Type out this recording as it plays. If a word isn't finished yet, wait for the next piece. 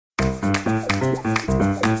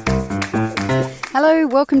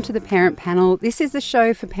Hello, welcome to the Parent Panel. This is the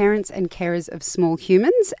show for parents and carers of small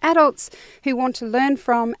humans, adults who want to learn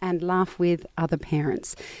from and laugh with other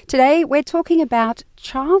parents. Today, we're talking about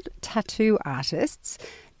child tattoo artists,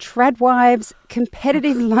 tradwives,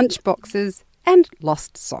 competitive lunchboxes, and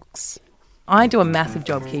lost socks. I do a massive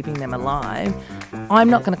job keeping them alive. I'm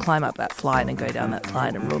not going to climb up that slide and go down that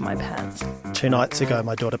slide and ruin my pants. 2 nights ago,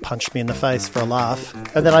 my daughter punched me in the face for a laugh.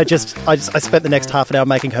 And then I spent the next half an hour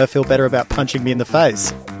making her feel better about punching me in the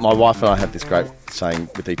face. My wife and I have this great saying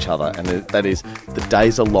with each other, and that is, the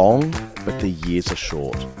days are long, but the years are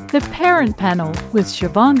short. The Parent Panel with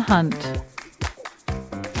Siobhan Hunt.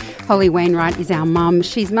 Holly Wainwright is our mum.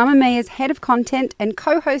 She's Mama Mia's head of content and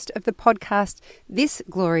co-host of the podcast This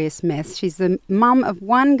Glorious Mess. She's the mum of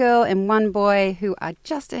 1 girl and 1 boy who are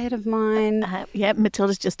just ahead of mine.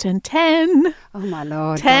 Matilda's just turned 10. Oh, my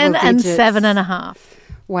Lord. 10 and 7.5.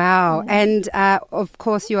 Wow. And, of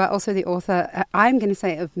course, you are also the author, I'm going to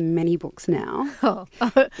say, of many books now.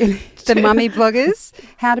 The Mummy Bloggers,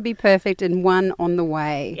 How to Be Perfect, and One on the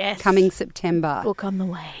Way. Yes. Coming September. Book on the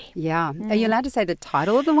way. Yeah. Are you allowed to say the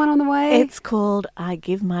title of the one on the way? It's called I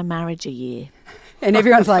Give My Marriage a Year. And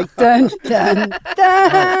everyone's like, dun, dun, dun.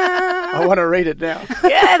 I want to read it now.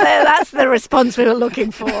 Yeah, that's the response we were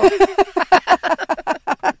looking for.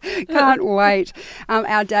 Can't wait.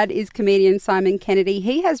 Our dad is comedian Simon Kennedy.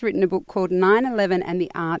 He has written a book called 9/11 and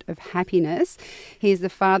the Art of Happiness. He is the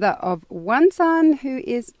father of 1 son who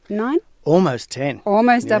is 9. Almost 10.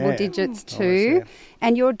 Almost double digits too. Almost, yeah.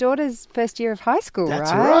 And your daughter's first year of high school,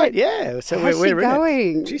 That's right? right, yeah. So How's we're she in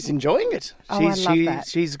going? it. She's enjoying it. Oh, I love that.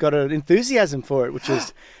 She's got an enthusiasm for it, which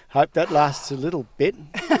is, hope that lasts a little bit.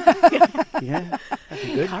 Yeah, that'd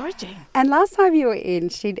be good. Encouraging. And last time you were in,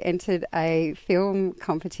 she'd entered a film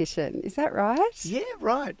competition. Is that right? Yeah,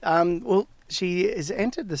 right. Well, she has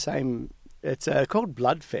entered the same. It's called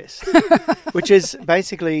Bloodfest, which is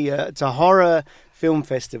basically it's a horror film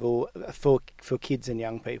festival for kids and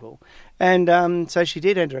young people. And so she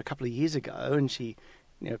did enter a couple of years ago, and she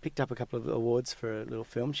picked up a couple of awards for a little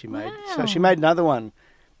film she made. Wow. So she made another one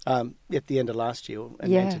at the end of last year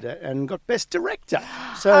and entered it and got Best Director.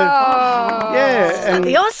 So and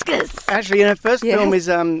the Oscars. Actually, her first film is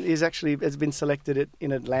actually has been selected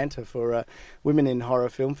in Atlanta for Women in Horror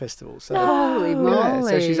Film Festival. So Holy moly!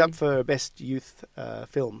 so she's up for Best Youth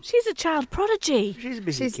Film. She's a child prodigy. She's a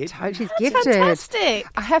busy kid. She's That's gifted. fantastic.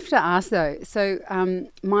 I have to ask though. So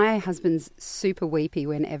my husband's super weepy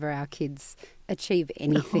whenever our kids achieve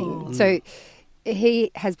anything. So he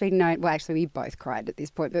has been known, well, actually, we both cried at this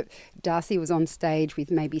point, but Darcy was on stage with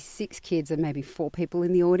maybe 6 kids and maybe 4 people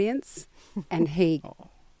in the audience, and he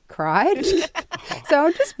cried. So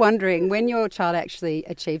I'm just wondering, when your child actually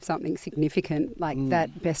achieves something significant, like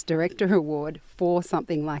that Best Director award for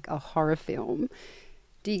something like a horror film,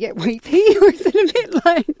 do you get weepy, or is it a bit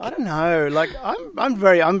like... I don't know. Like, I'm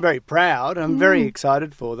very proud. I'm very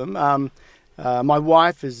excited for them. My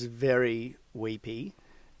wife is very weepy.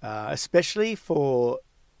 Especially for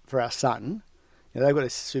our son. They've got a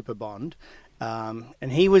super bond.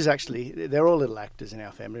 And he was actually, they're all little actors in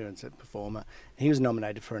our family, everyone's a performer. He was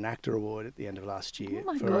nominated for an actor award at the end of last year.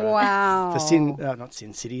 Oh my God. Wow. For not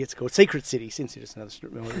Sin City, it's called Secret City. Sin City, just another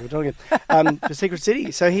what we're talking about. For Secret City.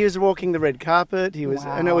 So he was walking the red carpet. He was,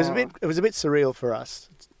 and it was a bit surreal for us.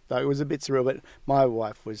 It was a bit surreal, but my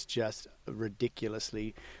wife was just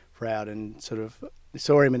ridiculously proud and sort of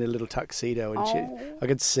saw him in a little tuxedo, and I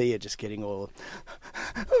could see her just getting all,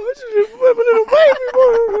 my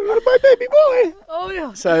baby boy. Oh,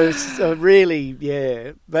 yeah. So really,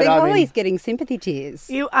 yeah. But See, I Holly's mean, getting sympathy tears.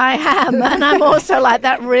 I am, and I'm also like,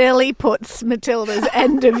 that really puts Matilda's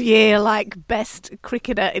end of year, like, best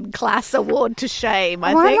cricketer in class award to shame,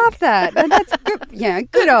 I think. I love that. And that's good. Yeah,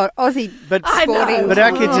 good old Aussie sporting. but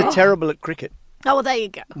our kids are terrible at cricket. Oh, well, there you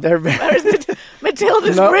go. They're Whereas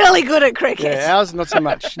Matilda's really good at cricket. Yeah, ours not so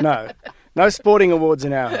much. No sporting awards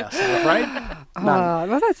in our house, I'm afraid. None.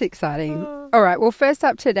 Well, that's exciting. All right. Well, first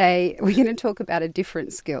up today, we're going to talk about a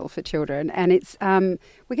different skill for children, and it's we're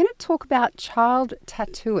going to talk about child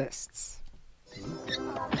tattooists.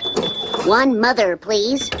 1 mother,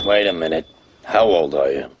 please. Wait a minute. How old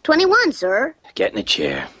are you? 21, sir. Get in a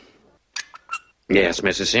chair. Yes,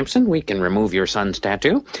 Mrs. Simpson, we can remove your son's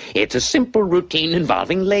tattoo. It's a simple routine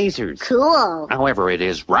involving lasers. Cool. However, it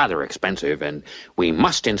is rather expensive, and we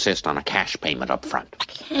must insist on a cash payment up front.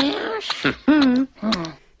 Cash?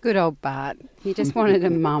 Good old Bart. He just wanted a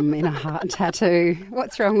mum in a heart tattoo.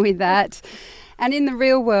 What's wrong with that? And in the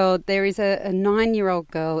real world, there is a 9-year-old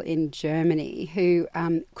girl in Germany who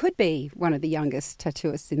could be one of the youngest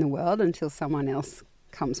tattooists in the world until someone else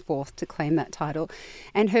comes forth to claim that title.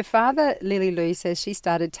 And her father, Lily Lou, says she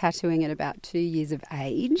started tattooing at about 2 years of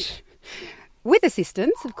age. With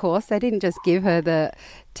assistance, of course. They didn't just give her the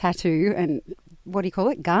tattoo and, what do you call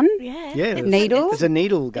it, gun? Yeah. Needle? It's a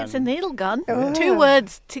needle gun. It's a needle gun. Oh. 2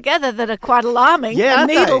 words together that are quite alarming. Yeah, a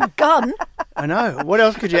needle gun. I know. What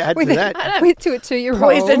else could you add to that? To a 2-year-old.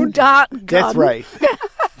 Poison dart gun. Death ray.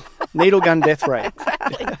 Needle gun death ray.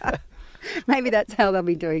 Exactly. Maybe that's how they'll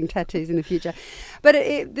be doing tattoos in the future. But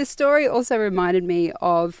the story also reminded me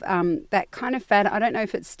of that kind of fad. I don't know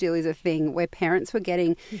if it still is a thing where parents were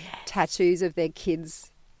getting tattoos of their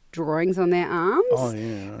kids' drawings on their arms. Oh,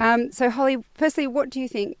 yeah. So, Holly, firstly, what do you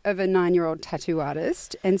think of a 9-year-old tattoo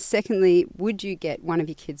artist? And secondly, would you get one of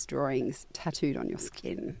your kids' drawings tattooed on your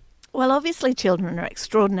skin? Well, obviously children are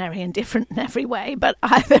extraordinary and different in every way, but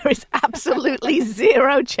there is absolutely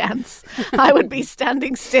zero chance I would be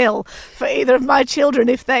standing still for either of my children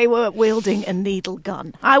if they were wielding a needle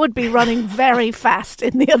gun. I would be running very fast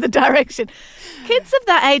in the other direction. Kids of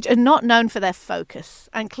that age are not known for their focus,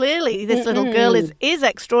 and clearly this little girl is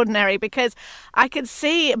extraordinary, because I could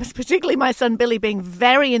see, particularly my son Billy, being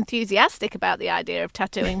very enthusiastic about the idea of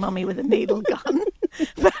tattooing mummy with a needle gun.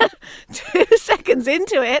 But 2 seconds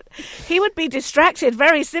into it, he would be distracted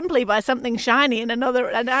very simply by something shiny in another,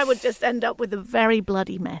 and I would just end up with a very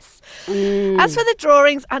bloody mess. As for the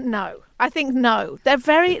drawings, no. I think no.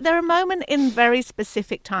 They're a moment in very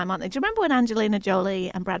specific time, aren't they? Do you remember when Angelina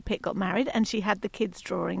Jolie and Brad Pitt got married and she had the kids'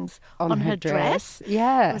 drawings on her dress?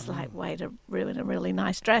 Yeah. It was like, way to ruin a really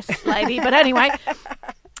nice dress, lady. But anyway,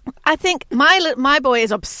 I think my boy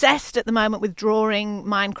is obsessed at the moment with drawing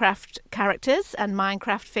Minecraft characters and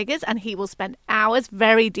Minecraft figures, and he will spend hours,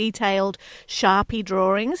 very detailed Sharpie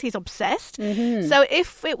drawings. He's obsessed. So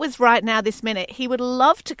if it was right now, this minute, he would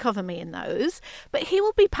love to cover me in those, but he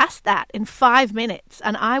will be past that in 5 minutes,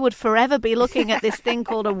 and I would forever be looking at this thing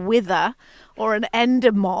called a wither or an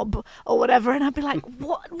ender mob or whatever, and I'd be like,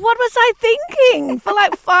 what was I thinking for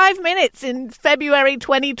like 5 minutes in February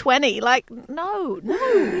 2020? Like, no.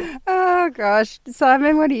 Oh, gosh.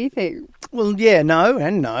 Simon, what do you think? Well, yeah, no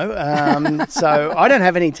and no. So I don't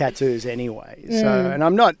have any tattoos anyway. And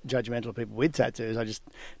I'm not judgmental of people with tattoos. I just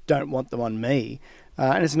don't want them on me.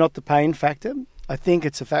 And it's not the pain factor. I think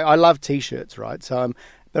it's a fact. I love T-shirts, right? So,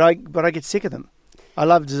 but I get sick of them. I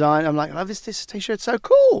love design. I'm like, I love this T-shirt. It's so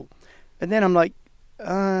cool. And then I'm like,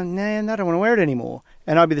 I don't want to wear it anymore.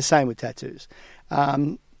 And I'd be the same with tattoos.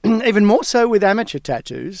 Even more so with amateur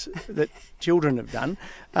tattoos that children have done.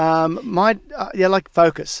 Like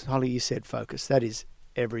focus. Holly, you said focus. That is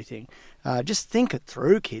everything. Just think it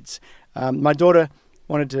through, kids. My daughter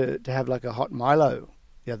wanted to have like a hot Milo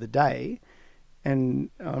the other day.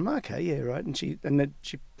 And I'm like, okay, yeah, right. And then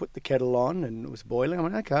she put the kettle on and it was boiling. I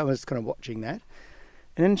went, okay, I was kind of watching that.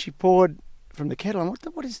 And then she poured from the kettle. I'm like,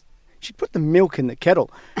 what is... She put the milk in the kettle.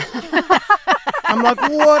 I'm like,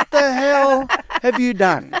 what the hell have you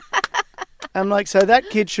done? I'm like, so that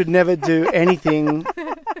kid should never do anything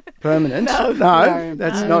permanent. No,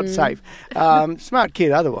 that's not safe. Smart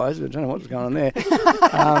kid otherwise, but I don't know what's going on there.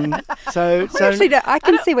 I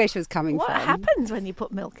can see where she was coming from. What happens when you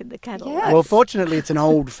put milk in the kettle? Yes. Well, fortunately, it's an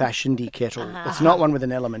old-fashioned kettle. It's not one with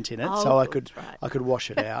an element in it, so I could wash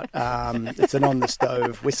it out. It's an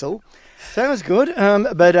on-the-stove whistle. So that was good.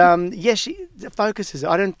 The focus is,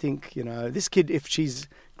 I don't think, this kid, if she's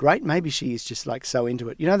great, maybe she is just like so into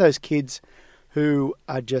it. You know those kids who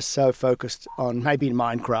are just so focused on maybe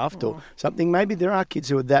Minecraft or something. Maybe there are kids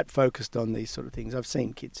who are that focused on these sort of things. I've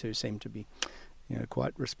seen kids who seem to be,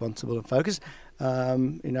 quite responsible and focused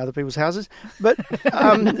in other people's houses. But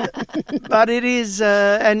it is,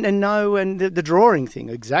 and the drawing thing,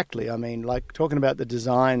 exactly. I mean, like talking about the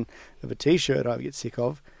design of a T-shirt I get sick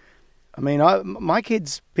of. I mean, my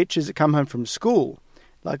kids' pictures that come home from school,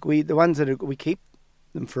 like the ones that we keep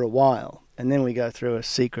them for a while, and then we go through a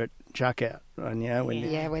secret chuck out. And,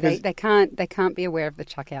 where they can't be aware of the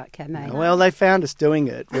chuck out, can they? Well, they found us doing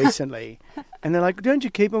it recently, and they're like, "Don't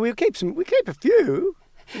you keep them? We keep a few,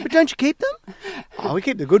 but don't you keep them? Oh, we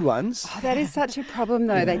keep the good ones." Oh, that is such a problem,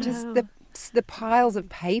 though. They just the piles of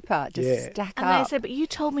paper just stack up. And they said, "But you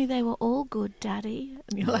told me they were all good, Daddy."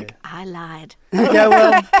 And you're like, "I lied." Yeah,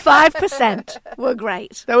 well, 5% were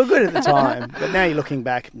great. They were good at the time, but now you're looking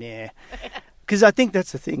back, because I think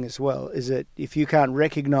that's the thing as well, is that if you can't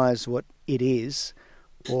recognise what it is,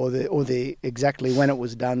 or the exactly when it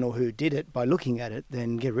was done or who did it by looking at it,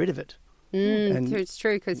 then get rid of it. It's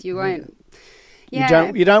true, because you won't.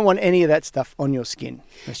 Yeah. You don't want any of that stuff on your skin.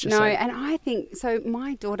 Let's just No, say. and I think so.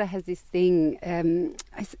 My daughter has this thing.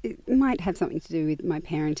 It might have something to do with my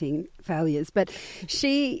parenting failures, but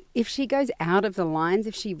if she goes out of the lines,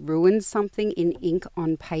 if she ruins something in ink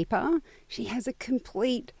on paper, she has a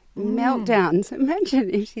complete meltdown. So imagine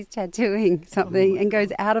if she's tattooing something and goes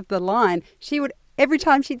out of the line, she would. Every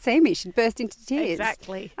time she'd see me, she'd burst into tears.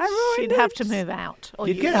 Exactly. She'd have to move out.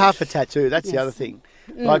 You'd get half a tattoo. That's the other thing.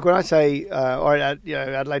 Like when I say, all right,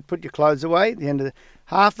 Adelaide, put your clothes away. At the end of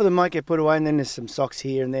half of them might get put away, and then there's some socks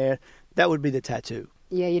here and there. That would be the tattoo.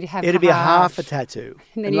 Yeah, you'd have. It'd be a half a tattoo.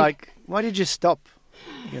 And like, why did you stop?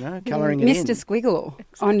 Colouring it in. Mr. Squiggle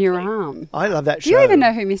on your arm. I love that show. Do you even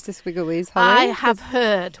know who Mr. Squiggle is, Holly? I have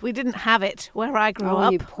heard. We didn't have it where I grew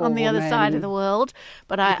up you poor on the other woman. side of the world,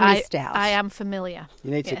 but You've I missed out. I am familiar.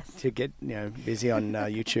 You need Yes. to get busy on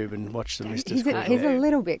YouTube and watch the Mr. He's Squiggle. a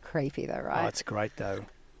little bit creepy, though, right? Oh, it's great though.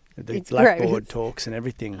 The It's blackboard great. talks and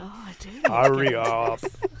everything. Oh, I do. Hurry up.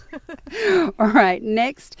 All right,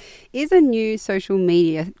 next is a new social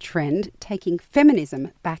media trend taking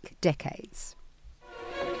feminism back decades.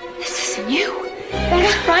 This isn't you.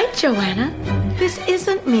 That's right, Joanna. This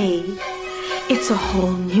isn't me. It's a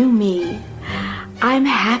whole new me. I'm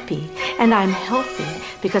happy and I'm healthy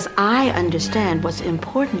because I understand what's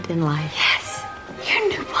important in life. Yes, your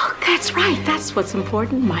new book. That's right. That's what's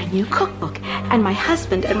important. My new cookbook and my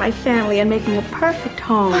husband and my family and making a perfect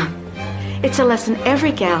home. It's a lesson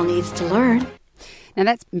every gal needs to learn. Now,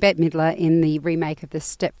 that's Bette Midler in the remake of The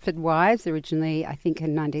Stepford Wives, originally, I think, a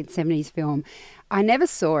 1970s film. I never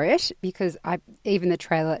saw it because even the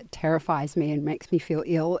trailer terrifies me and makes me feel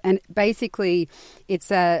ill. And basically, it's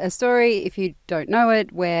a story, if you don't know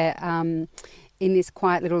it, where in this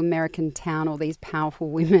quiet little American town, all these powerful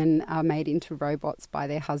women are made into robots by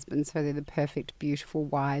their husbands. So they're the perfect, beautiful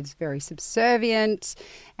wives, very subservient,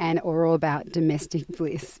 and are all about domestic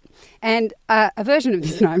bliss. And a version of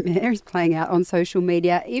this nightmare is playing out on social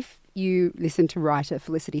media. If you listen to writer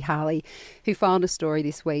Felicity Harley, who filed a story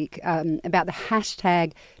this week about the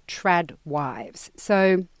hashtag tradwives.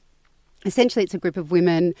 So essentially, it's a group of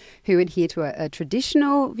women who adhere to a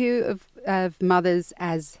traditional view of mothers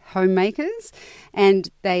as homemakers, and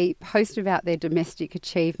they post about their domestic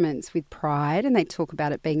achievements with pride, and they talk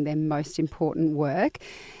about it being their most important work.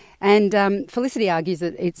 And Felicity argues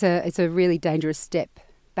that it's a really dangerous step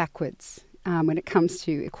backwards when it comes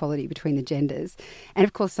to equality between the genders. And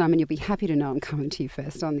of course, Simon, you'll be happy to know I'm coming to you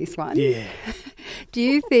first on this one. Yeah. Do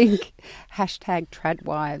you think hashtag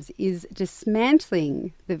tradwives is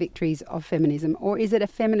dismantling the victories of feminism, or is it a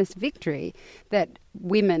feminist victory that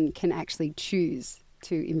women can actually choose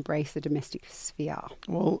to embrace the domestic sphere?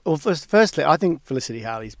 Well, firstly, I think Felicity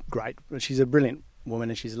Harley's great. She's a brilliant woman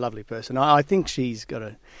and she's a lovely person. I think she's got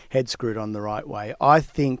her head screwed on the right way. I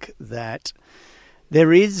think that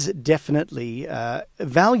there is definitely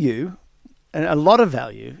value, and a lot of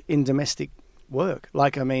value, in domestic work.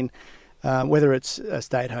 Like, I mean, whether it's a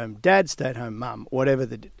stay-at-home dad, stay-at-home mum, whatever,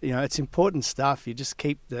 it's important stuff. You just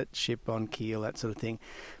keep that ship on keel, that sort of thing.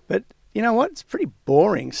 But you know what? It's pretty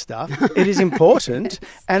boring stuff. It is important,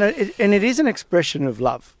 and it is an expression of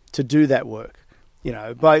love to do that work.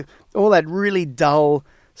 By all that really dull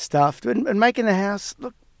stuff and making the house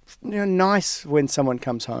look nice when someone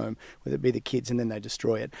comes home, whether it be the kids and then they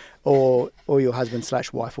destroy it, or your husband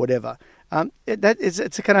 / wife, whatever.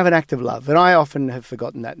 It's a kind of an act of love, and I often have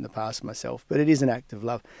forgotten that in the past myself. But it is an act of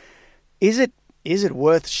love. Is it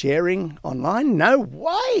worth sharing online? No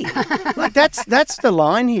way. Like that's the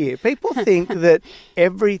line here. People think that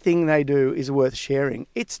everything they do is worth sharing.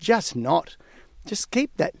 It's just not. Just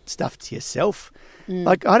keep that stuff to yourself.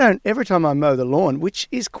 Like, every time I mow the lawn, which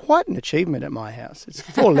is quite an achievement at my house. It's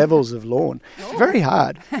 4 levels of lawn. It's very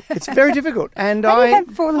hard. It's very difficult. And I have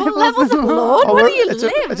 4 levels of lawn. Where do you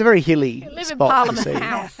live? It's a very hilly You live in spot. Parliament you see.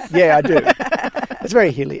 House. Yeah, I do. It's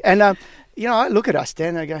very hilly. And, I look at it, I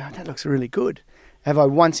stand there and go, that looks really good. Have I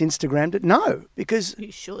once Instagrammed it? No, because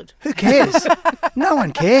You should. who cares? No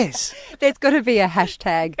one cares. There's got to be a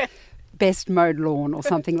hashtag best mowed lawn or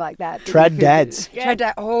something like that. Trad dads. Trad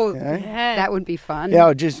dad. Oh, Yeah. that would be fun. Yeah,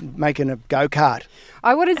 or just making a go-kart.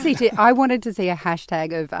 I wanted to see a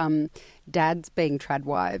hashtag of dads being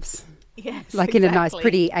tradwives. Yes, Like in a nice, exactly.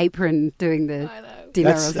 pretty apron doing the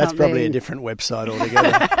dinner or something. That's probably a different website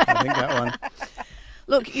altogether. I think that one.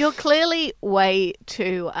 Look, you're clearly way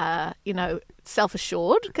too,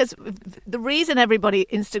 self-assured, because the reason everybody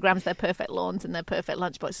Instagrams their perfect lawns and their perfect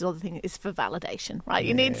lunchboxes, all the thing is for validation, right?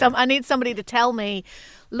 I need somebody to tell me,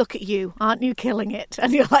 look at you, aren't you killing it?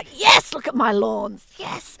 And you're like, yes, look at my lawns,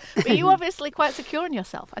 yes. But you're obviously quite secure in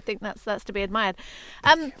yourself. I think that's to be admired.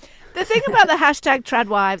 The thing about the hashtag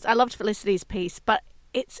tradwives, I loved Felicity's piece, but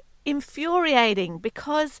it's infuriating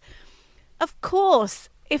because, of course,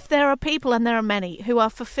 if there are people, and there are many, who are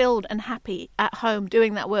fulfilled and happy at home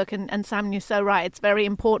doing that work, and Simon, you're so right, it's very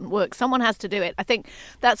important work. Someone has to do it. I think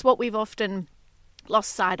that's what we've often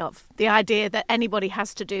lost sight of, the idea that anybody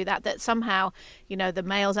has to do that somehow, the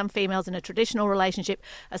males and females in a traditional relationship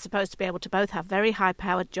are supposed to be able to both have very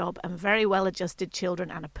high-powered job and very well-adjusted children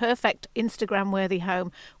and a perfect Instagram-worthy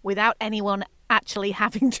home without anyone actually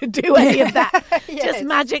having to do any of that, Yes. just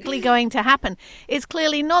magically going to happen. It's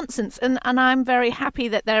clearly nonsense, and I'm very happy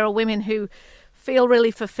that there are women who feel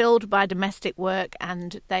really fulfilled by domestic work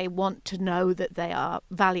and they want to know that they are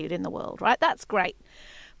valued in the world, right? That's great.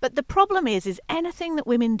 But the problem is anything that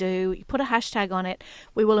women do, you put a hashtag on it,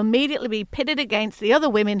 we will immediately be pitted against the other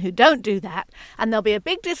women who don't do that, and there'll be a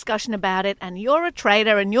big discussion about it, and you're a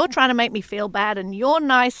traitor, and you're trying to make me feel bad, and your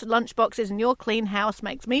nice lunchboxes and your clean house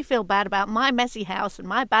makes me feel bad about my messy house and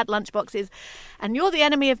my bad lunchboxes, and you're the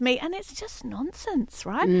enemy of me, and it's just nonsense,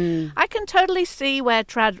 right? I can totally see where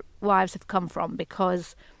trad wives have come from,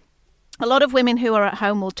 because a lot of women who are at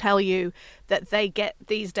home will tell you that they get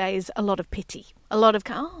these days a lot of pity, a lot of,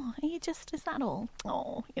 is that all?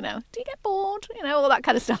 Oh, do you get bored? All that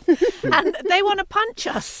kind of stuff. And they want to punch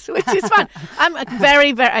us, which is fun. I'm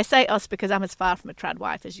I say us because I'm as far from a trad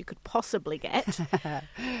wife as you could possibly get.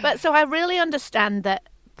 But so I really understand that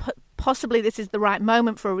possibly this is the right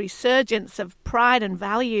moment for a resurgence of pride and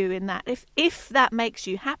value in that, if that makes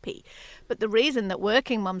you happy. But the reason that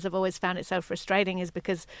working mums have always found it so frustrating is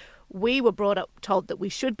because we were brought up told that we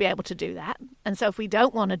should be able to do that. And so if we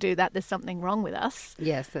don't want to do that, there's something wrong with us.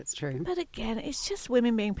 Yes, that's true. But again, it's just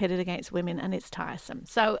women being pitted against women, and it's tiresome.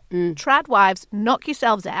 So trad wives, knock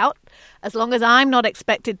yourselves out. As long as I'm not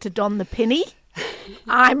expected to don the pinny,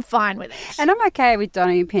 I'm fine with it. And I'm okay with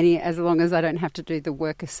donning a penny as long as I don't have to do the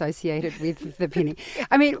work associated with the penny.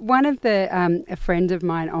 I mean, one of a friend of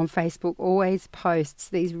mine on Facebook always posts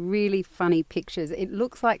these really funny pictures. It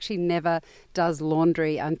looks like she never does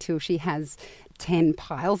laundry until she has 10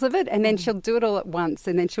 piles of it, and then she'll do it all at once,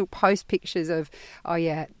 and then she'll post pictures of, oh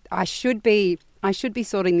yeah, I should be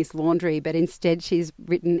sorting this laundry, but instead she's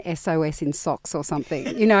written SOS in socks or something,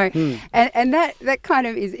 and that kind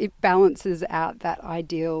of it balances out that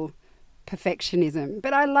ideal perfectionism.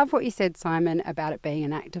 But I love what you said, Simon, about it being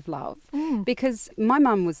an act of love, because my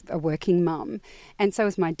mum was a working mum, and so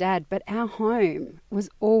was my dad, but our home was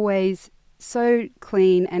always so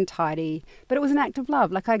clean and tidy, but it was an act of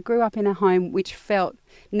love. Like, I grew up in a home which felt,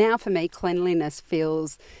 now for me, cleanliness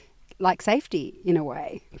feels like safety in a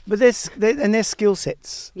way. But there's skill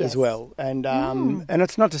sets Yes. as well, and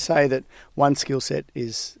it's not to say that one skill set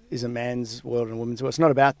is a man's world and a woman's world. It's not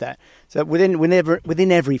about that. So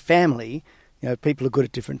within every family, people are good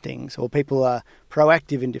at different things, or people are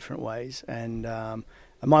proactive in different ways. And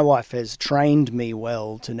my wife has trained me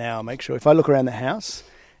well to now make sure if I look around the house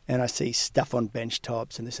and I see stuff on bench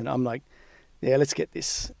tops and this, and I'm like, yeah, let's get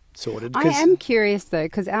this sorted. I am curious though,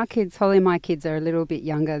 because our kids, Holly and my kids, are a little bit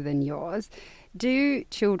younger than yours. Do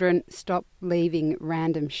children stop leaving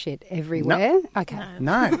random shit everywhere? No. Okay.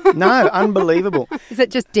 No, unbelievable. Is it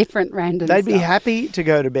just different random They'd stuff? be happy to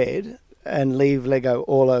go to bed and leave Lego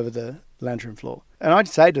all over the lounge room floor. And I'd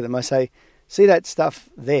say to them, I say, see that stuff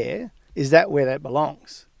there? Is that where that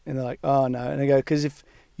belongs? And they're like, oh, no. And I go, because if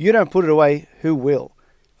you don't put it away, who will?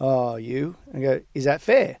 Oh, you. And I go, is that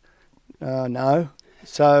fair? No.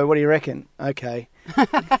 So what do you reckon? Okay.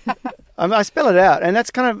 I spell it out, and that's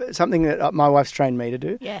kind of something that my wife's trained me to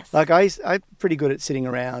do. Yes. Like I'm pretty good at sitting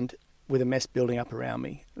around with a mess building up around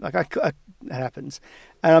me. Like that happens,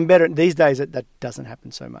 and I'm better these days. That doesn't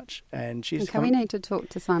happen so much. And she's. Okay, we need to talk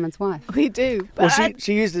to Simon's wife. We do. Well, But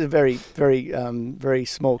she uses a very, very, very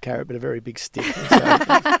small carrot, but a very big stick. So.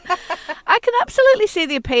 I can absolutely see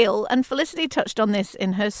the appeal, and Felicity touched on this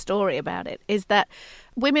in her story about it, is that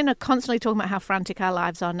women are constantly talking about how frantic our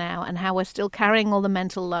lives are now and how we're still carrying all the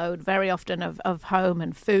mental load very often of home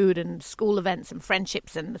and food and school events and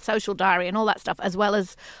friendships and the social diary and all that stuff, as well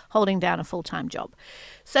as holding down a full-time job.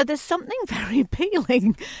 So there's something very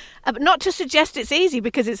appealing, not to suggest it's easy,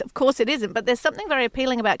 because of course it isn't, but there's something very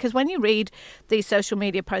appealing about, because when you read these social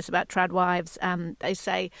media posts about trad wives, they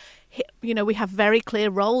say, we have very clear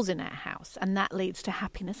roles in our house and that leads to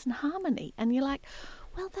happiness and harmony. And you're like,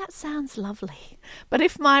 well, that sounds lovely. But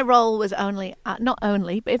if my role was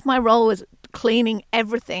if my role was cleaning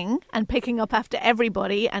everything and picking up after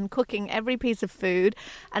everybody and cooking every piece of food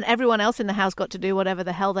and everyone else in the house got to do whatever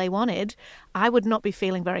the hell they wanted, I would not be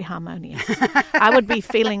feeling very harmonious. I would be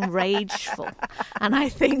feeling rageful. And I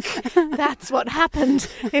think that's what happened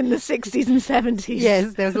in the 60s and 70s.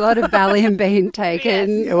 Yes, there was a lot of Valium being taken.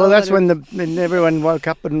 Yes. Yeah, well, that's when everyone woke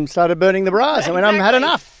up and started burning the bras. I went, I've had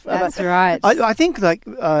enough. That's right. I think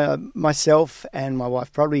myself and my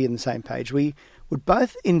wife probably in the same page. We would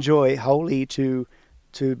both enjoy wholly to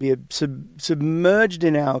be submerged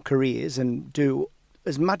in our careers and do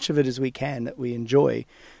as much of it as we can that we enjoy,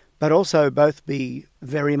 but also both be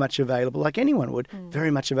very much available, like anyone would,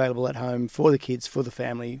 very much available at home for the kids, for the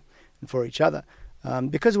family, and for each other.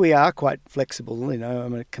 Because we are quite flexible,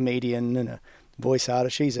 I'm a comedian and a voice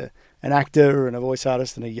artist. She's an actor and a voice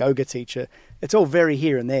artist and a yoga teacher. It's all very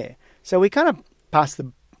here and there. So we kind of pass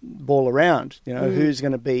the ball around, who's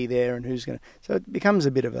going to be there and who's going to... So it becomes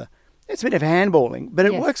a bit of handballing, but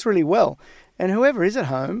it works really well. And whoever is at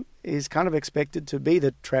home is kind of expected to be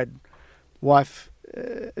the trad wife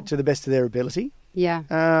to the best of their ability. Yeah.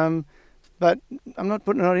 But I'm not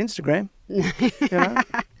putting it on Instagram.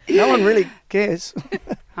 No one really cares.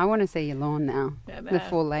 I want to see your lawn now. The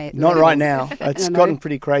full layer. Not right now. It's gotten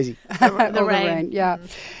pretty crazy. The rain. Yeah.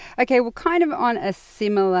 Okay, well, kind of on a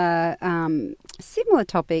similar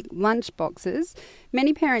topic, lunch boxes.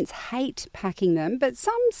 Many parents hate packing them, but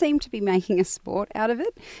some seem to be making a sport out of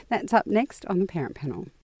it. That's up next on the Parent Panel.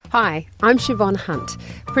 Hi, I'm Siobhan Hunt,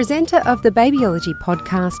 presenter of the Babyology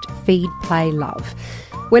podcast Feed, Play, Love.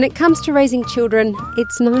 When it comes to raising children,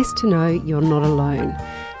 it's nice to know you're not alone.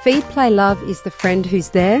 Feed, Play, Love is the friend who's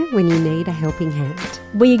there when you need a helping hand.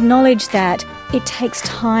 We acknowledge that it takes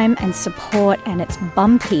time and support, and it's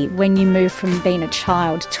bumpy when you move from being a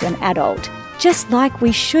child to an adult. Just like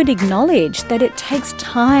we should acknowledge that it takes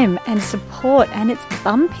time and support, and it's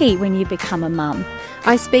bumpy when you become a mum.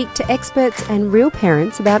 I speak to experts and real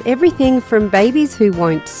parents about everything from babies who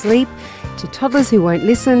won't sleep to toddlers who won't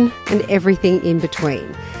listen and everything in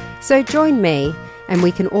between. So join me and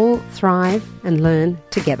we can all thrive and learn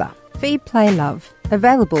together. Feed, Play, Love,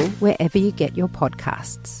 available wherever you get your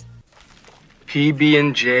podcasts.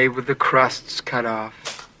 PB&J with the crusts cut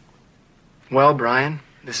off. Well, Brian,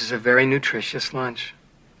 this is a very nutritious lunch.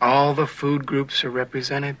 All the food groups are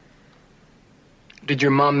represented. Did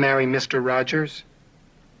your mom marry Mr. Rogers?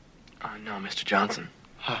 No, Mr. Johnson.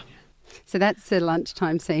 Huh. So that's the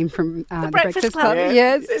lunchtime scene from the Breakfast Club. Club.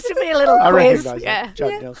 Yes. This should be a little I quiz. recognise that.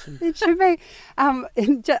 Judd Nelson. It should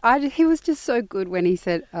be. He was just so good when he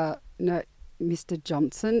said, no, Mr.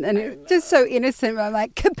 Johnson. And it's just so innocent. I'm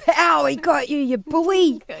like, kapow, he got you, you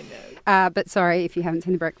bully. I know. But sorry, if you haven't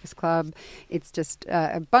seen The Breakfast Club, it's just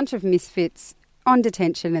a bunch of misfits on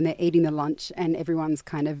detention and they're eating the lunch and everyone's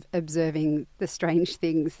kind of observing the strange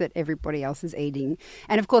things that everybody else is eating.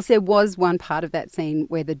 And of course there was one part of that scene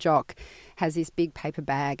where the jock has this big paper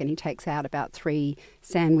bag and he takes out about 3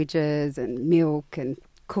 sandwiches and milk and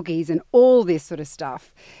cookies and all this sort of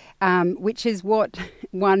stuff, which is what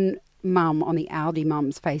one mum on the Aldi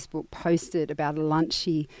Mums Facebook posted about a lunch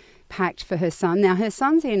she packed for her son. Now her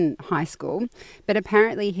son's in high school, but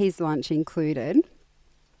apparently his lunch included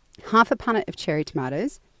half a punnet of cherry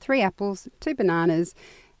tomatoes, 3 apples, 2 bananas,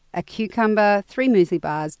 a cucumber, 3 muesli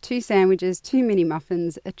bars, 2 sandwiches, 2 mini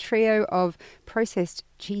muffins, a trio of processed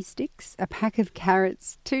cheese sticks, a pack of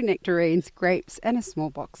carrots, 2 nectarines, grapes, and a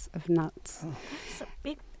small box of nuts. Oh, that's a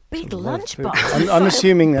big lunchbox. I'm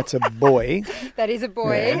assuming that's a boy. That is a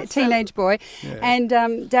boy, Yeah. a teenage boy. Yeah. And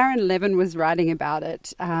Darren Levin was writing about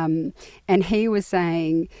it, and he was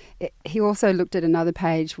saying he also looked at another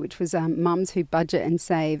page, which was mums who budget and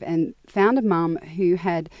save, and found a mum who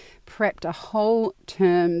had prepped a whole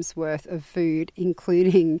term's worth of food,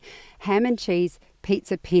 including ham and cheese,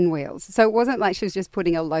 pizza pinwheels. So it wasn't like she was just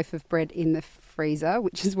putting a loaf of bread in the freezer,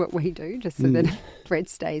 which is what we do, just so that bread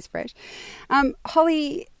stays fresh.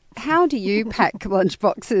 Holly, how do you pack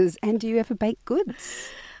lunchboxes, and do you ever bake goods?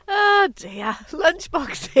 Oh dear.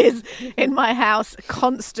 Lunchboxes in my house, a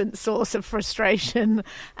constant source of frustration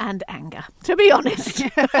and anger, to be honest.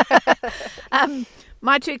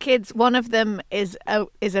 My 2 kids, one of them is a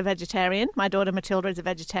vegetarian. My daughter Matilda is a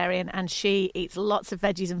vegetarian and she eats lots of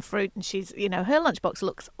veggies and fruit, and she's, her lunchbox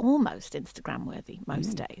looks almost Instagram worthy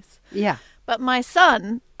most days. Yeah. But my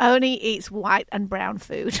son only eats white and brown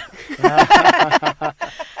food.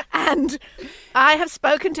 And I have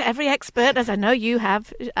spoken to every expert, as I know you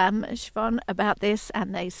have, Siobhan, about this,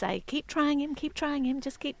 and they say, keep trying him,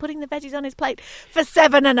 just keep putting the veggies on his plate for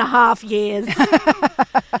 7.5 years.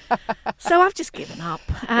 So I've just given up.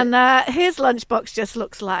 And his lunchbox just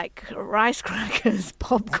looks like rice crackers,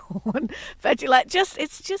 popcorn, veggie.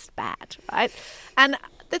 It's just bad, right? And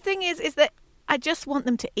the thing is that I just want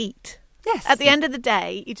them to eat. Yes. At the end of the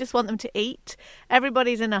day, you just want them to eat.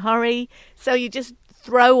 Everybody's in a hurry. So you just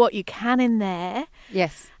throw what you can in there.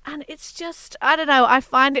 Yes. And it's just, I don't know, I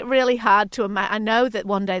find it really hard to imagine. I know that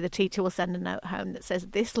one day the teacher will send a note home that says,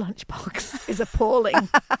 this lunchbox is appalling.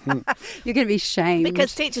 You're going to be shamed.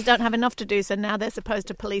 Because teachers don't have enough to do, so now they're supposed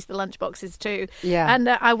to police the lunchboxes too. Yeah. And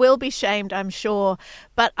I will be shamed, I'm sure.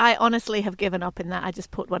 But I honestly have given up in that. I just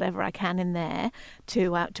put whatever I can in there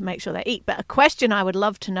to make sure they eat. But a question I would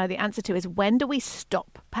love to know the answer to is, when do we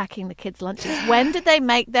stop packing the kids' lunches? When did they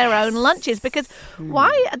make their own lunches? Because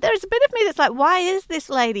there's a bit of me that's like, why is this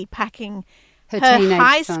lady packing her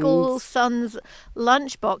high school son's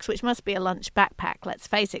lunchbox, which must be a lunch backpack, let's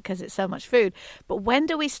face it, because it's so much food. But when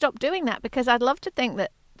do we stop doing that? Because I'd love to think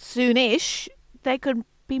that soonish they could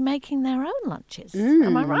be making their own lunches.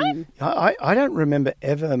 Am I right? I don't remember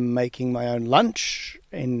ever making my own lunch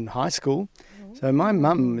in high school. So my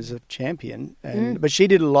mum was a champion, but she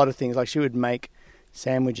did a lot of things. Like she would make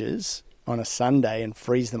sandwiches on a Sunday and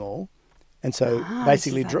freeze them all. And so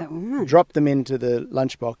basically drop them into the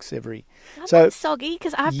lunchbox every... So soggy,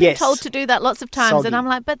 because I've been told to do that lots of times. Soggy. And I'm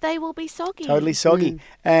like, but they will be soggy. Totally soggy.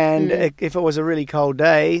 And if it was a really cold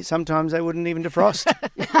day, sometimes they wouldn't even defrost.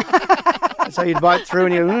 So you'd bite through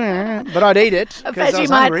and but I'd eat it. A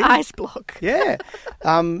Vegemite ice block. Yeah.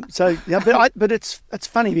 But it's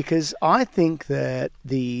funny because I think that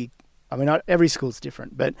every school's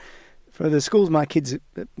different, but for the schools my kids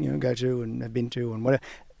go to and have been to and whatever,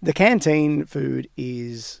 the canteen food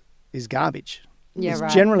is garbage. Yeah, it's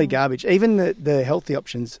right. generally garbage. Even the healthy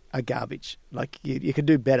options are garbage. Like you could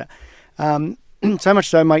do better. So much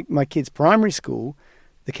so, my kids' primary school,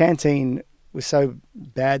 the canteen was so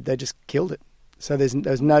bad they just killed it. So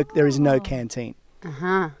there is no canteen.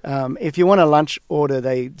 If you want a lunch order,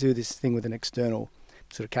 they do this thing with an external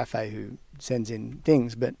sort of cafe who sends in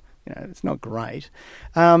things, but it's not great.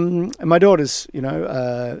 And my daughter's, at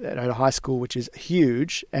a high school which is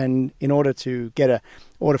huge, and in order to get a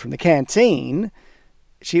order from the canteen,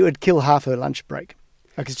 she would kill half her lunch break.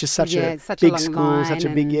 Like it's just such a big school, such a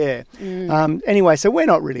big Anyway, so we're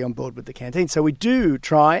not really on board with the canteen. So we do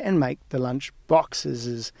try and make the lunch boxes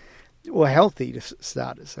as healthy to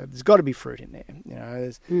starters. So there's got to be fruit in there.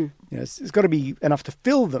 There's got to be enough to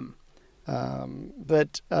fill them.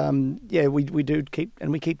 We do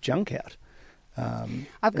keep junk out.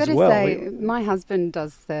 I've got to say, my husband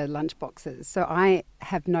does the lunch boxes, so I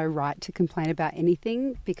have no right to complain about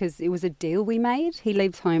anything because it was a deal we made. He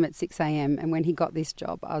leaves home at 6 a.m. and when he got this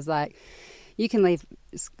job, I was like, you can leave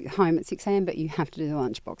home at 6 a.m, but you have to do the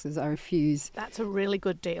lunch boxes. I refuse. That's a really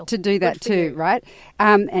good deal. To do that too, right?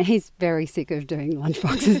 And he's very sick of doing lunch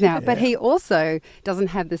boxes now. But he also doesn't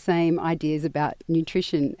have the same ideas about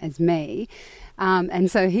nutrition as me.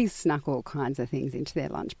 And so he's snuck all kinds of things into their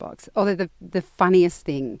lunchbox. Although the funniest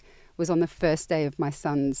thing was on the first day of my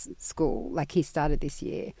son's school, like he started this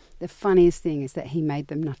year, the funniest thing is that he made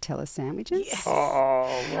them Nutella sandwiches. Yes. Oh,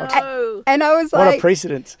 what? No. And I was like... What a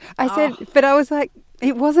precedent. I said, but I was like,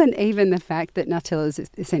 it wasn't even the fact that Nutella is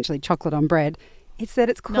essentially chocolate on bread. It's that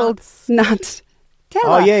it's called Nutella.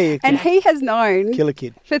 Oh, yeah. And he has known... Killer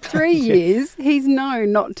kid. For 3 years, he's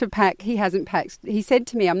known not to pack. He hasn't packed... He said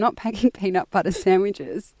to me, I'm not packing peanut butter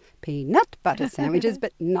sandwiches. Peanut butter sandwiches,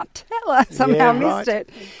 but Nutella. Somehow missed it.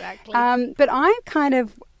 Exactly. But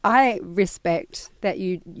I respect that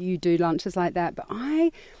you do lunches like that, but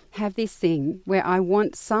I have this thing where I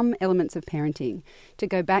want some elements of parenting to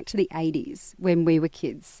go back to the 80s when we were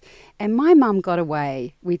kids. And my mum got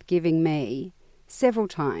away with giving me several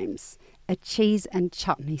times a cheese and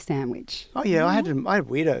chutney sandwich. Oh, yeah, I had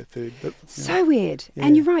weirdo food. But, so weird. Yeah.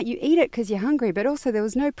 And you're right, you eat it because you're hungry, but also there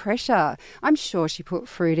was no pressure. I'm sure she put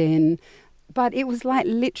fruit in, but it was like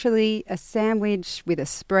literally a sandwich with a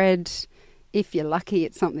spread. If you're lucky,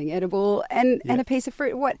 it's something edible and a piece of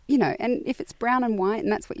fruit. And if it's brown and white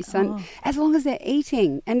and that's what your son, as long as they're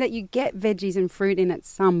eating and that you get veggies and fruit in at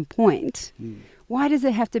some point. Why does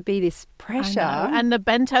it have to be this pressure? And the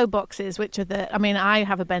bento boxes, which are I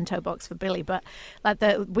have a bento box for Billy, but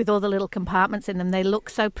with all the little compartments in them, they look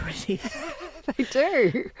so pretty. they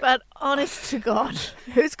do. But honest to God,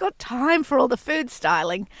 who's got time for all the food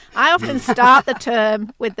styling? I often start the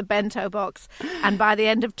term with the bento box, and by the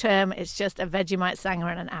end of term, it's just a Vegemite sanger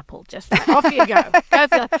and an apple. Just like, off you go.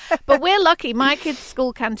 But we're lucky. My kids'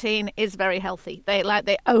 school canteen is very healthy.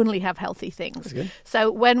 They only have healthy things.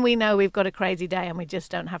 So when we know we've got a crazy day and we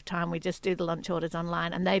just don't have time, we just do the lunch orders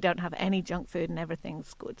online, and they don't have any junk food and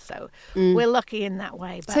everything's good. So we're lucky in that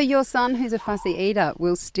way. But so your son, who's a fussy eater,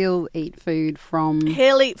 will still eat food from...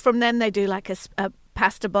 He'll eat from them. They do like a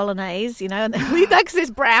pasta bolognese, and he'll eat that because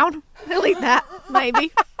it's brown. He'll eat that,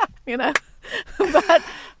 maybe,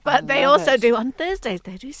 But they also do, on Thursdays,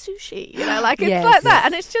 they do sushi, it's like that.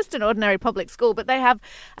 And it's just an ordinary public school, but they have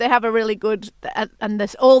a really good,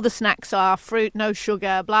 and all the snacks are fruit, no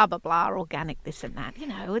sugar, blah, blah, blah, organic, this and that.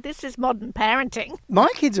 This is modern parenting. My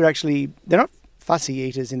kids are actually, they're not fussy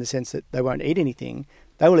eaters in the sense that they won't eat anything.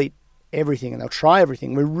 They will eat everything and they'll try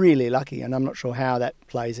everything. We're really lucky, and I'm not sure how that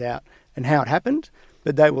plays out and how it happened,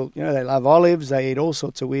 but they will, they love olives, they eat all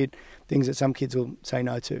sorts of weird things that some kids will say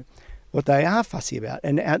no to. What they are fussy about,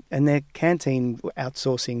 and their canteen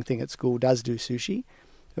outsourcing thing at school does do sushi,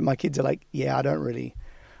 but my kids are like, yeah, I don't really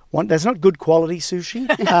want, there's not good quality sushi,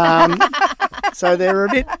 so they're a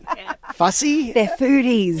bit fussy. They're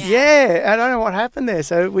foodies. Yeah, I don't know what happened there,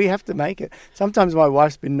 so we have to make it. Sometimes my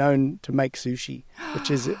wife's been known to make sushi,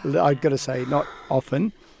 which is, I've got to say, not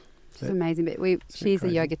often. It's amazing, but she's a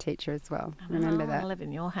yoga teacher as well. Remember that. I live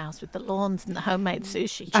in your house with the lawns and the homemade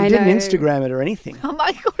sushi. She didn't Instagram it or anything. Oh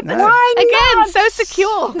my goodness! No. Why Again, not? so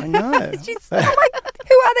secure. I know.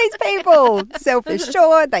 Who are these people?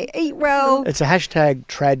 Self-assured, they eat well. It's a hashtag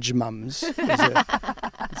tragmums.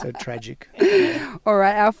 It's so tragic. All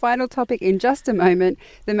right, our final topic in just a moment: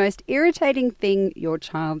 the most irritating thing your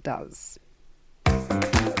child does.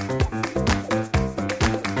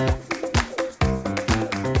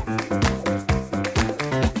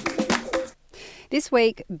 This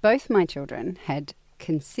week, both my children had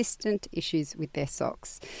consistent issues with their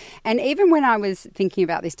socks. And even when I was thinking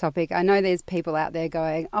about this topic, I know there's people out there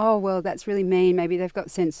going, oh, well, that's really mean. Maybe they've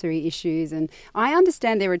got sensory issues. And I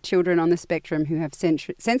understand there are children on the spectrum who have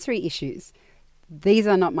sensory issues. These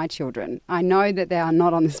are not my children. I know that they are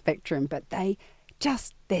not on the spectrum, but their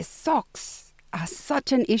socks are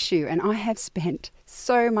such an issue. And I have spent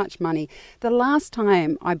so much money. The last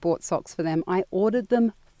time I bought socks for them, I ordered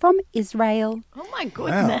them from Israel. Oh my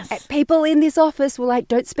goodness. Wow. People in this office were like,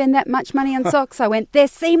 don't spend that much money on socks. I went, they're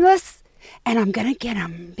seamless and I'm going to get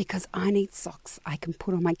them because I need socks I can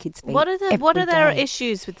put on my kids' feet. What are their day.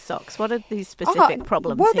 issues with socks? What are these specific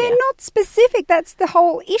problems Well, here? they're not specific. That's the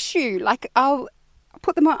whole issue. Like, I'll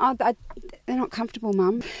put them on. They're not comfortable,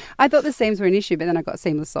 Mum. I thought the seams were an issue, but then I got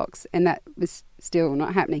seamless socks, and that was still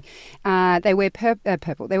not happening. They wear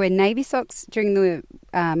purple. They wear navy socks during the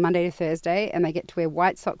Monday to Thursday, and they get to wear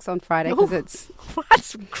white socks on Friday because it's...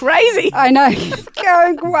 That's crazy. I know. It's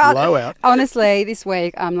going wild. Blowout. Honestly, this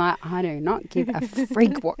week, I'm like, I do not give a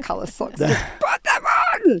freak what colour socks. Just put them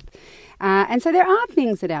on. And so there are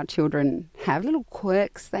things that our children have, little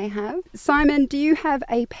quirks they have. Simon, do you have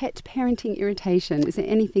a pet parenting irritation? Is there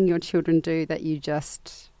anything your children do that you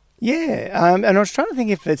just... Yeah, and I was trying to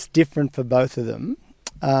think if it's different for both of them.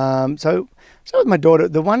 So with my daughter,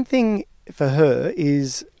 the one thing for her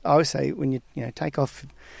is, I always say, when you take off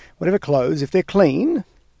whatever clothes, if they're clean,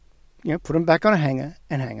 put them back on a hanger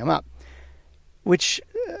and hang them up. Which,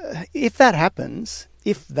 if that happens,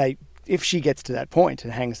 if she gets to that point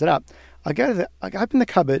and hangs it up, I open the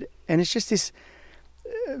cupboard and it's just this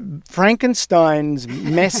Frankenstein's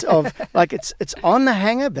mess of, like, it's on the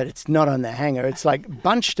hanger, but it's not on the hanger. It's like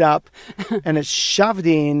bunched up and it's shoved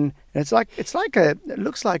in, and it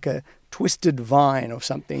looks like a twisted vine or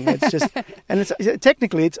something. It's just, and it's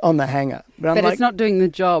technically it's on the hanger, but it's not doing the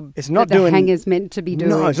job. It's not that doing the hanger's meant to be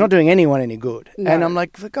doing. No, it's not doing anyone any good. No. And I'm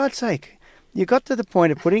like, for God's sake, you got to the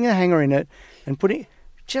point of putting a hanger in it and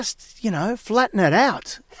just flatten it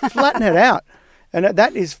out. Flatten it out. And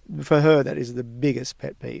that is, for her, that is the biggest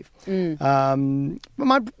pet peeve. But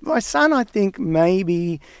my son, I think,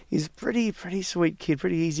 maybe is pretty sweet kid,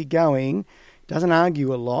 pretty easygoing, doesn't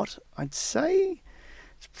argue a lot. I'd say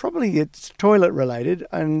it's toilet related,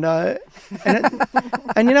 and and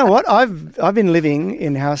you know what? I've been living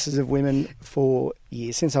in houses of women for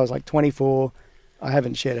years, since I was like 24. I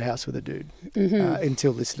haven't shared a house with a dude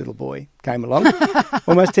until this little boy came along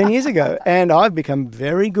almost 10 years ago, and I've become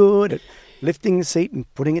very good at lifting the seat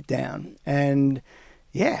and putting it down. And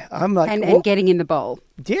yeah, I'm like... And getting in the bowl.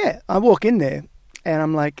 Yeah, I walk in there and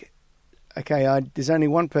I'm like, okay, there's only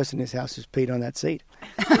one person in this house who's peed on that seat.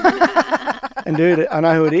 And dude, I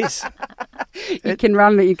know who it is. You can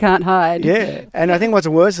run, but you can't hide. Yeah, and I think what's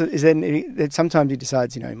worse is then sometimes he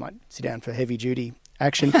decides, he might sit down for heavy duty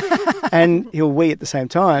action, and he'll wee at the same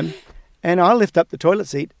time, and I lift up the toilet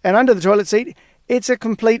seat, and under the toilet seat, it's a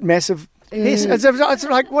complete mess of this. It's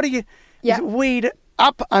like, what are you? Yeah. It's weed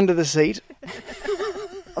up under the seat.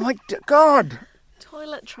 I'm like, God.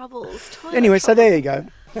 Toilet troubles. Anyway, so there you go.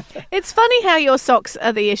 It's funny how your socks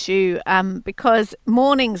are the issue, because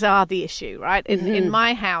mornings are the issue, right? In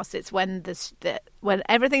my house, it's when when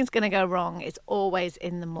everything's going to go wrong, it's always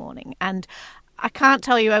in the morning. And I can't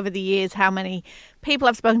tell you over the years how many people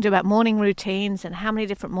I've spoken to about morning routines and how many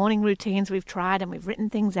different morning routines we've tried, and we've written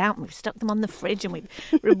things out and we've stuck them on the fridge and we've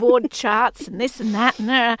reward charts and this and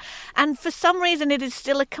that. And for some reason, it is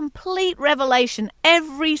still a complete revelation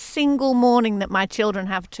every single morning that my children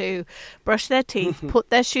have to brush their teeth, put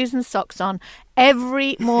their shoes and socks on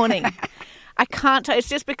every morning. I can't tell. It's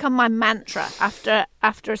just become my mantra. After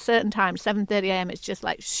a certain time, 7:30 a.m., it's just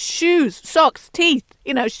like shoes, socks, teeth.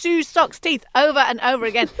 Shoes, socks, teeth, over and over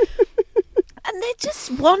again. And they're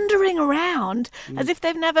just wandering around as if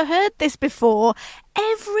they've never heard this before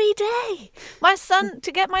every day.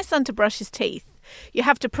 To get my son to brush his teeth, you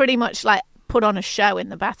have to pretty much put on a show in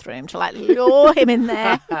the bathroom to lure him in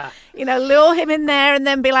there, lure him in there and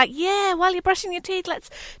then be like, yeah, while you're brushing your teeth, let's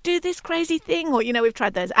do this crazy thing. Or, we've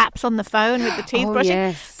tried those apps on the phone with the teeth brushing.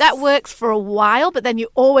 Yes. That works for a while, but then you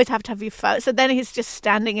always have to have your phone. So then he's just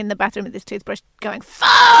standing in the bathroom with his toothbrush going,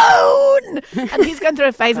 phone! And he's going through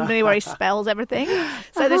a phase of me where he spells everything.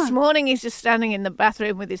 So this morning he's just standing in the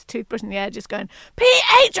bathroom with his toothbrush in the air just going,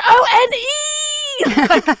 Phone!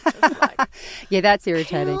 Yeah, that's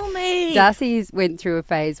irritating. Kill me. Darcy went through a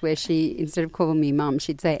phase where she, instead of calling me mum,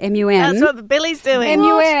 she'd say MUM. That's what Billy's doing.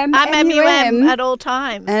 MUM. I'm MUM at all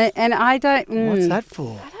times. And I don't... What's that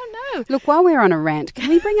for? I don't know. Look, while we're on a rant, can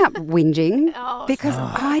we bring up whinging? Because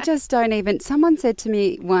sorry. I just don't even... Someone said to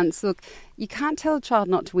me once, look, you can't tell a child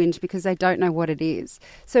not to whinge because they don't know what it is.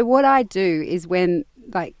 So what I do is when,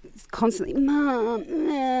 constantly, Mum,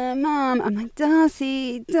 I'm like,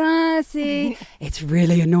 Darcy. It's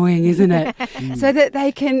really annoying, isn't it? So that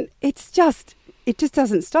they can... It just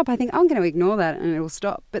doesn't stop. I think I'm going to ignore that and it'll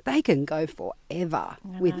stop. But they can go forever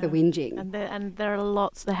with the whinging. And there are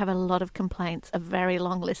lots. They have a lot of complaints. A very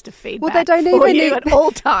long list of feedback. Well, they don't even need at all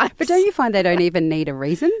times. But don't you find they don't even need a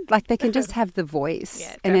reason? They can just have the voice,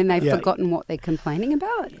 and then they've forgotten what they're complaining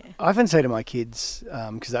about. I often say to my kids,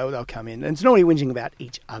 because they'll come in, and it's normally whinging about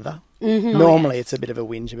each other. Mm-hmm. Normally, it's a bit of a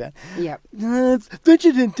whinge about. Yep.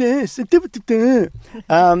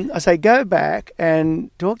 I say, go back and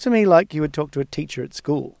talk to me like you would talk to a teacher at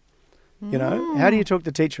school. How do you talk to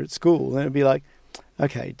a teacher at school? And it'd be like,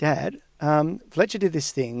 okay, Dad, Fletcher did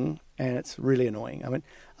this thing, and it's really annoying. I went,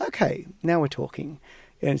 okay, now we're talking.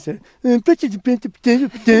 And it's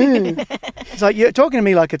like you're talking to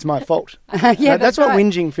me like it's my fault. That's what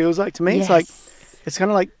whinging feels like to me. Yes. It's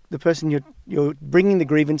kind of like the person you're bringing the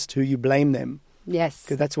grievance to, you blame them. Yes.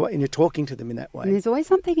 Because that's what, and you're talking to them in that way. And there's always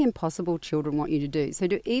something impossible children want you to do. So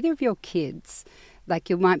do either of your kids,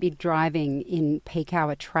 you might be driving in peak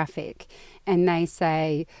hour traffic and they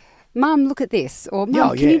say, Mum, look at this. Or,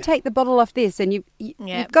 Mum, can you take the bottle off this? And you've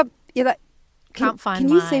got, you're like, Can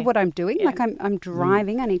you see what I'm doing? Yeah. I'm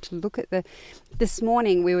driving. I need to look at This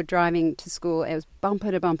morning we were driving to school. It was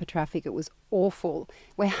bumper to bumper traffic. It was awful.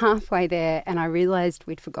 We're halfway there and I realised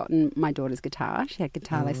we'd forgotten my daughter's guitar. She had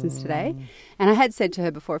guitar lessons today. And I had said to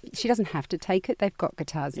her before, she doesn't have to take it. They've got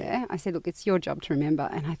guitars there. I said, look, it's your job to remember.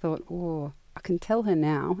 And I thought, I can tell her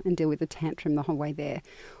now and deal with the tantrum the whole way there.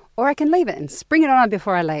 Or I can leave it and spring it on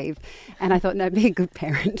before I leave. And I thought, no, be a good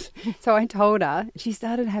parent. So I told her. She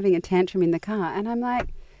started having a tantrum in the car. And I'm like,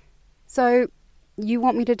 so you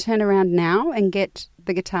want me to turn around now and get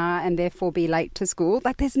the guitar and therefore be late to school?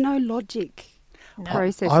 There's no logic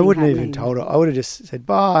processing I wouldn't have happening. even told her. I would have just said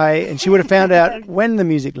bye. And she would have found out when the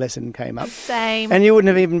music lesson came up. Same. And you wouldn't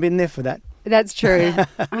have even been there for that. That's true.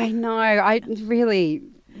 I know. I really...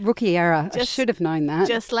 Rookie error. I should have known that.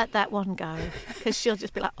 Just let that one go because she'll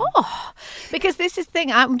just be like, because this is the thing.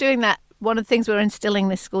 I'm doing that. One of the things we're instilling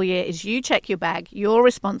this school year is you check your bag. You're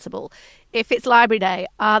responsible. If it's library day,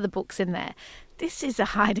 are the books in there? This is a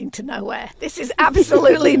hiding to nowhere. This is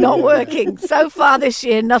absolutely not working. So far this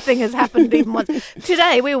year, nothing has happened even once.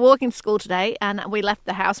 Today, we were walking to school today and we left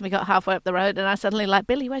the house and we got halfway up the road and I suddenly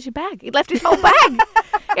Billy, where's your bag? He left his whole bag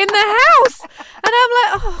in the house. And I'm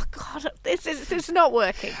like, oh, God, it's not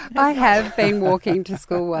working. I have been walking to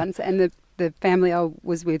school once and the family I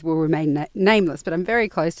was with will remain nameless, but I'm very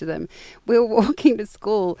close to them. We were walking to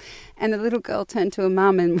school and the little girl turned to her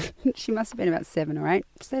mum and she must have been about 7 or 8,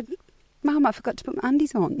 said, Mum, I forgot to put my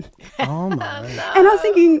undies on. Oh, my. And I was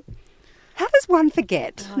thinking, How does one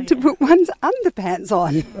forget to put one's underpants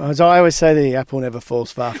on? As I always say, the apple never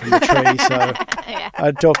falls far from the tree, so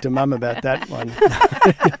I'd talk to Mum about that one.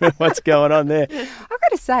 What's going on there? I've got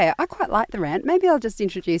to say, I quite like the rant. Maybe I'll just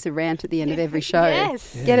introduce a rant at the end of every show.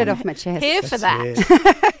 Yes. Get it off my chest. Here for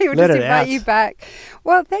that. We'll Let just it invite out. you back.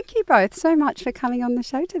 Well, thank you both so much for coming on the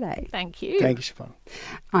show today. Thank you. Thank you, Siobhan.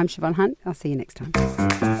 I'm Siobhan Hunt. I'll see you next time.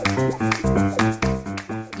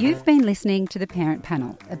 You've been listening to The Parent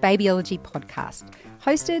Panel, a babyology podcast,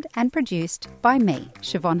 hosted and produced by me,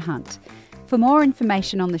 Siobhan Hunt. For more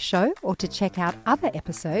information on the show or to check out other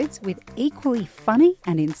episodes with equally funny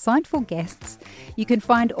and insightful guests, you can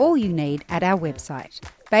find all you need at our website,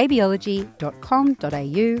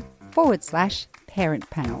 babyology.com.au/parent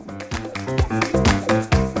panel.